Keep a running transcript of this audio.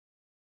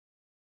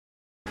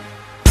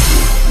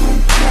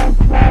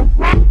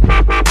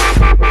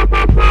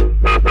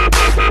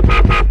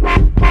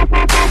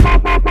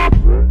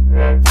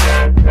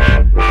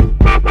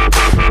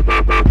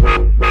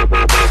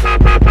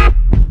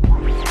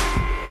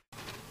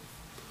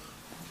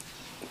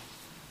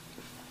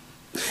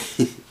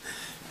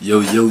Yo,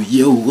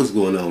 what's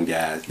going on,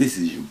 guys? This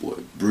is your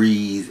boy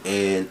Breeze,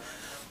 and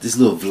this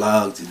little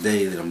vlog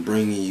today that I'm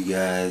bringing you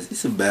guys,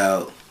 it's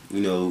about,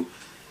 the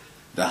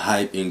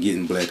hype and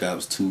getting Black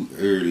Ops 2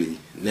 early.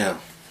 Now,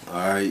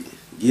 alright,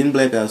 getting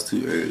Black Ops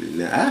 2 early.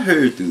 Now, I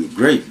heard through the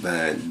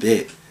grapevine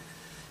that,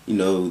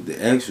 the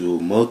actual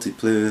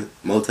multiplayer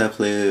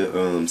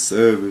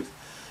servers,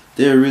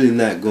 they're really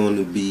not going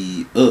to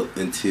be up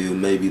until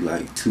maybe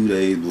like 2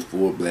 days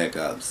before Black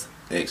Ops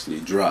actually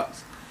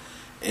drops.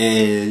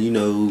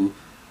 And,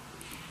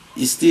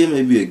 it still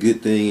may be a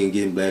good thing in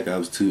getting Black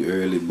Ops 2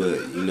 early, but,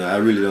 I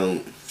really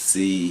don't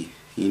see,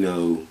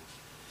 2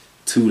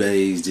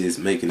 days just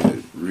making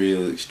a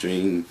real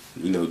extreme,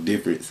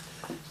 difference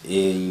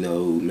in,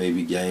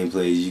 maybe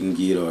gameplays you can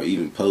get or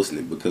even posting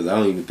it, because I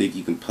don't even think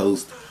you can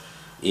post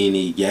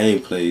any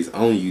gameplays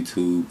on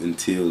YouTube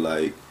until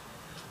like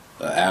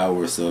an hour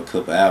or so, a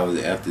couple hours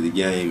after the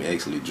game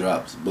actually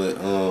drops. But,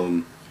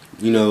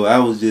 I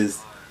was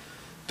just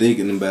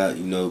thinking about,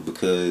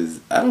 because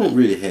I don't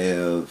really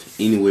have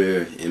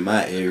anywhere in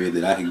my area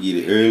that I can get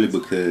it early,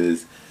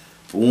 because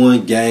for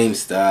one,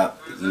 GameStop,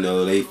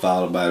 they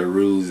follow by the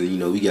rules,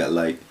 and we got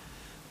like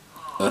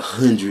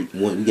 100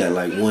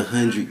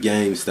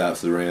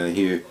 GameStops around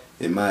here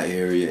in my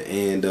area,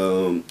 and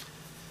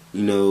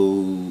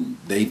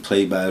they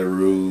play by the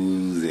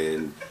rules,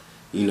 and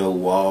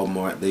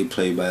Walmart, they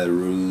play by the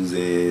rules,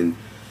 and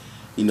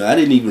I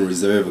didn't even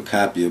reserve a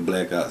copy of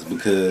Black Ops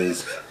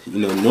because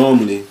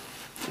normally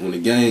when a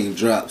game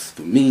drops,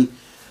 for me,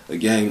 a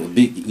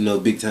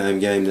big time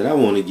game that I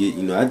want to get,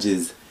 I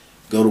just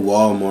go to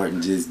Walmart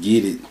and just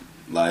get it,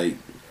 like,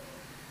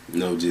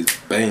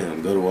 just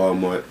bam, go to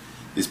Walmart.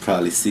 There's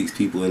probably 6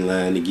 people in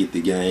line to get the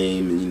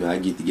game, and I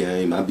get the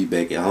game, I'll be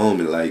back at home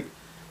at like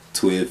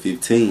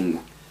 12:15,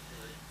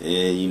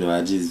 and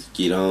I just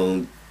get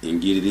on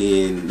and get it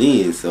in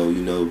then. So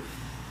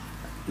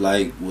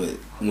like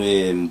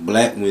when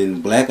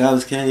Black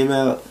Ops came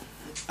out,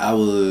 I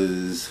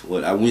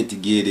went to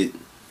get it,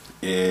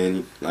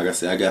 and like I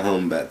said, I got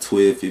home about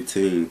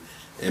 12:15,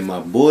 and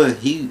my boy,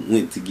 he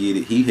went to get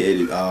it. He had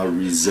it all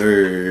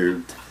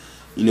reserved,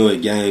 at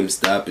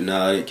GameStop and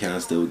all that kind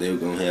of stuff. They were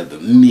gonna have the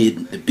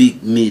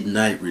big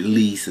midnight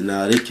release and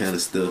all that kind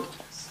of stuff.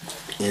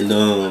 And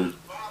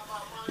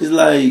it's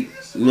like,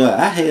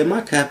 I had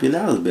my copy and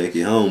I was back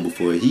at home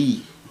before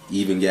he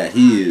even got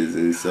his,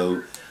 and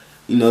so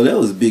that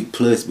was a big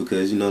plus,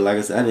 because like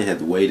I said, I didn't have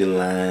to wait in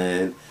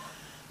line.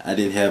 I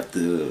didn't have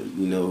to,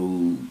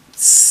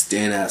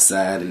 stand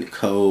outside in the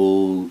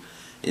cold.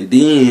 And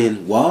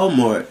then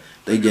Walmart,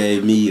 they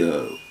gave me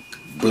a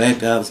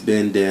Black Ops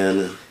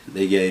bandana.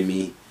 They gave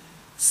me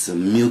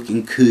some milk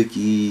and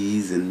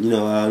cookies and,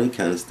 all that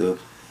kind of stuff.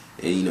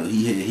 And,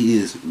 he had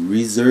his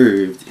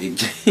reserved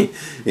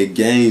at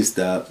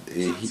GameStop.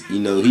 And,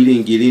 he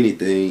didn't get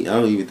anything. I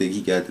don't even think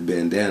he got the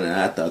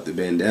bandana. I thought the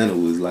bandana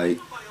was like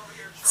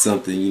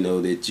something,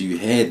 that you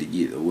had to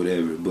get or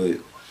whatever. But,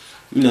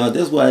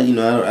 that's why,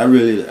 I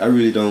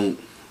really don't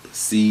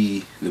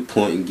see the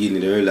point in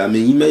getting it early. I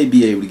mean, you may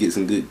be able to get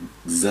some good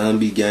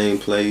zombie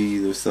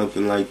gameplays or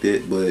something like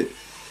that, but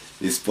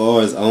as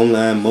far as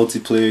online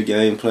multiplayer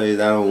gameplays,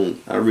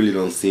 I really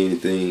don't see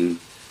anything,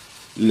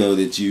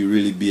 that you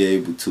really be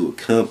able to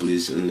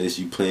accomplish unless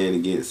you playing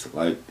against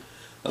like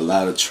a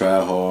lot of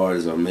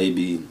tryhards, or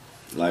maybe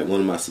like one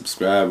of my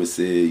subscribers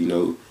said,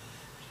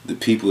 the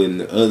people in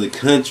the other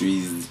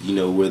countries,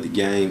 where the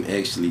game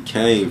actually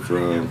came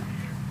from.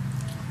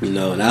 And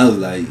I was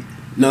like,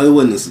 no, it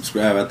wasn't a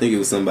subscriber. I think it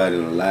was somebody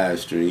on a live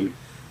stream.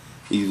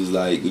 He was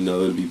like,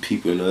 it'd be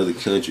people in other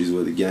countries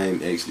where the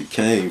game actually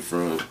came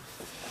from.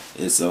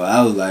 And so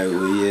I was like,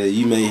 well, yeah,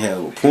 you may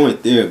have a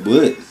point there,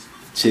 but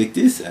check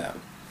this out.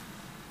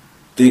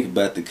 Think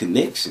about the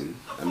connection.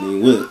 I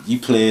mean, what, you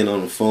playing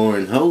on a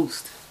foreign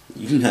host?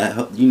 You're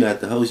not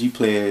the host. You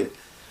playing,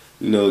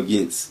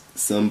 against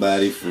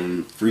somebody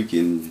from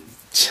freaking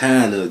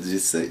China,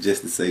 just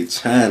to say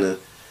China,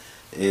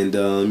 and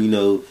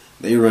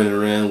they running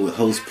around with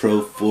Host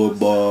Pro 4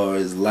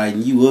 bars,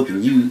 lighting you up,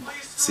 and you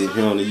sit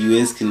here on the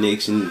U.S.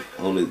 connection,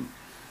 on the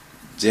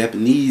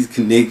Japanese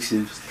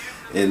connection,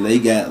 and they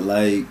got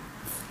like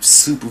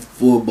super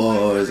 4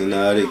 bars and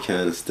all that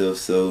kind of stuff.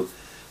 So,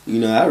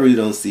 I really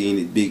don't see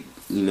any big,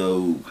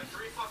 no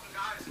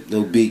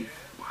big,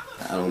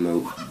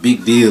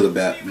 big deal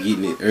about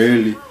getting it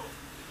early,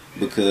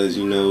 because,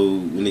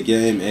 when the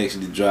game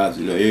actually drops,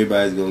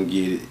 everybody's gonna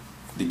get it.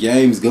 The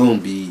game's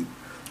gonna be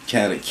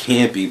kind of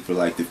campy for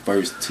like the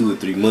first 2 or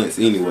 3 months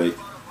anyway.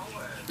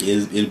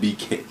 It'll be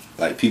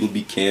like people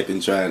be camping,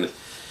 trying to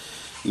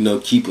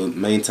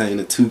maintain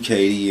a 2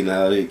 KD and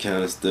all that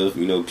kind of stuff.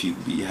 People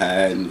be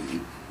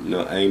hiding,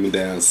 aiming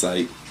down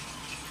sight.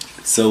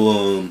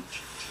 So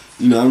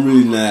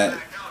I'm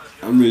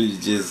really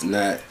just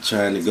not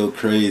trying to go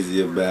crazy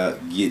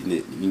about getting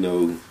it,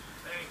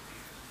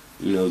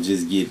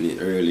 just getting it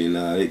early and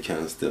all that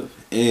kind of stuff.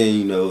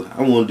 And,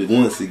 I wanted to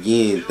once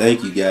again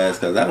thank you guys,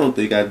 because I don't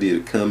think I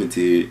did a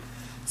commentary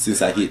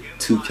since I hit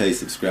 2K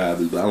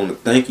subscribers. But I want to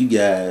thank you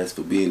guys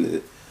for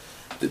being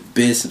the the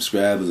best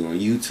subscribers on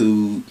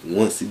YouTube.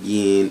 Once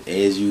again,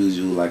 as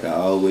usual, like I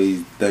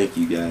always, thank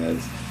you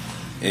guys.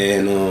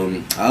 And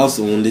I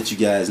also want to let you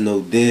guys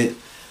know that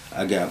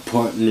I got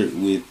partnered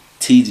with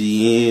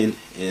TGN,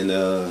 and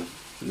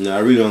you know, I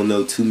really don't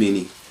know too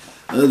many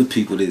other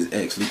people that's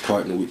actually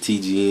partnered with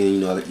TGN. You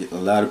know, like a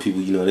lot of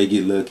people, you know, they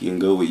get lucky and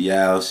go with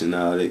Yoush and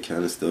all that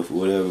kind of stuff or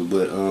whatever.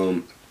 But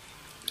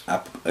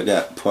I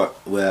got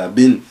well, I've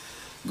been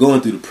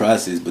going through the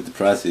process, but the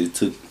process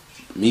took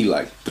me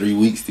like 3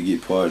 weeks to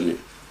get partnered.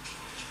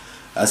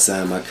 I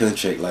signed my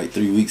contract like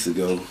 3 weeks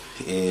ago,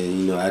 and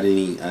you know, I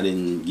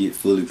didn't get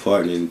fully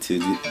partnered until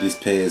this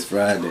past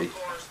Friday.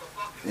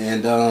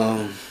 And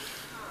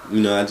you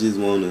know, I just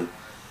wanna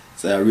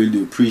say I really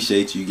do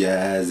appreciate you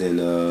guys, and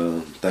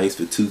thanks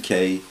for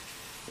 2K.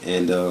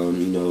 And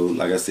you know,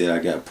 like I said, I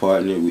got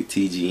partnered with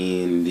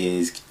TGN, and then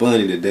it's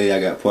funny, today I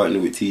got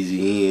partnered with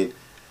TGN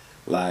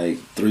like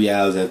 3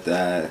 hours after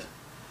I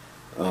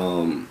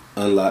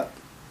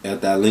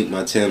after I linked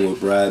my channel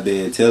with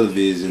Broadband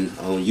Television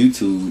on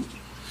YouTube.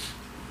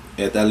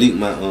 After I linked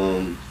my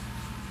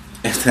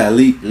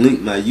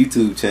linked my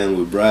YouTube channel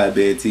with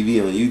Broadband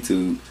TV on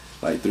YouTube,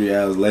 like 3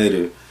 hours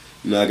later,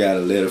 you know, I got a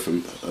letter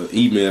from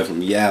email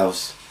from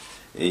Yoush,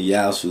 and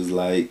Yoush was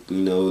like, you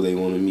know, they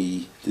wanted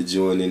me to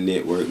join the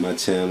network. My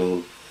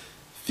channel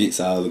fits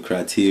all the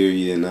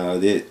criteria and all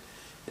that,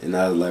 and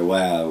I was like,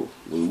 wow,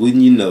 well,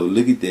 wouldn't you know?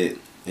 Look at that.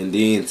 And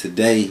then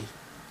today,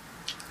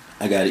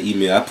 I got an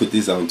email. I put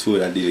this on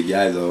Twitter. I did a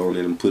guys on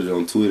it and put it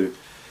on Twitter.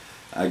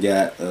 I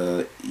got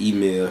an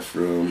email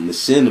from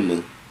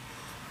Machinima,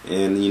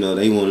 and you know,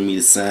 they wanted me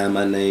to sign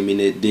my name in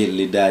that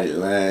deadly dotted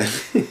line.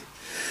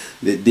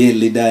 That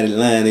deadly dotted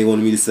line, they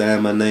wanted me to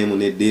sign my name on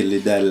that deadly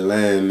dotted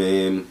line,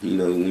 man. You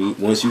know,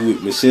 once you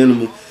with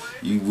Machinima,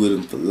 you with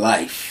them for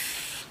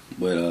life.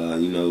 But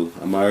you know,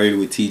 I'm already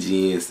with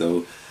TGN,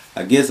 so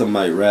I guess I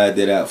might ride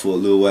that out for a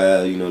little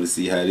while, you know, to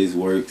see how this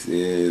works,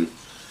 and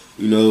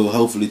you know,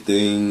 hopefully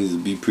things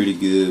will be pretty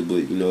good.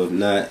 But you know, if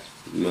not,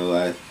 you know,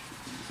 I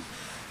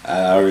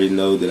already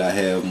know that I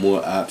have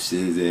more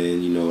options,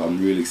 and you know,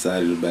 I'm really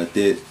excited about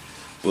that.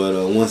 But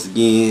once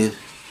again,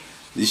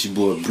 this your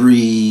boy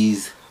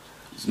Breeze.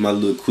 It's my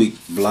little quick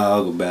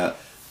vlog about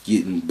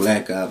getting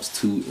Black Ops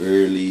 2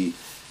 early,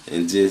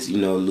 and just, you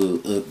know, a little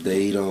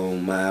update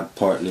on my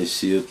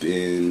partnership,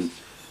 and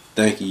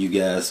thanking you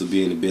guys for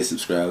being the best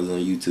subscribers on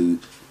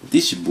YouTube.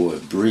 This your boy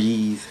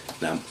Breeze,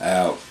 and I'm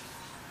out.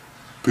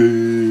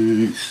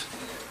 Peace.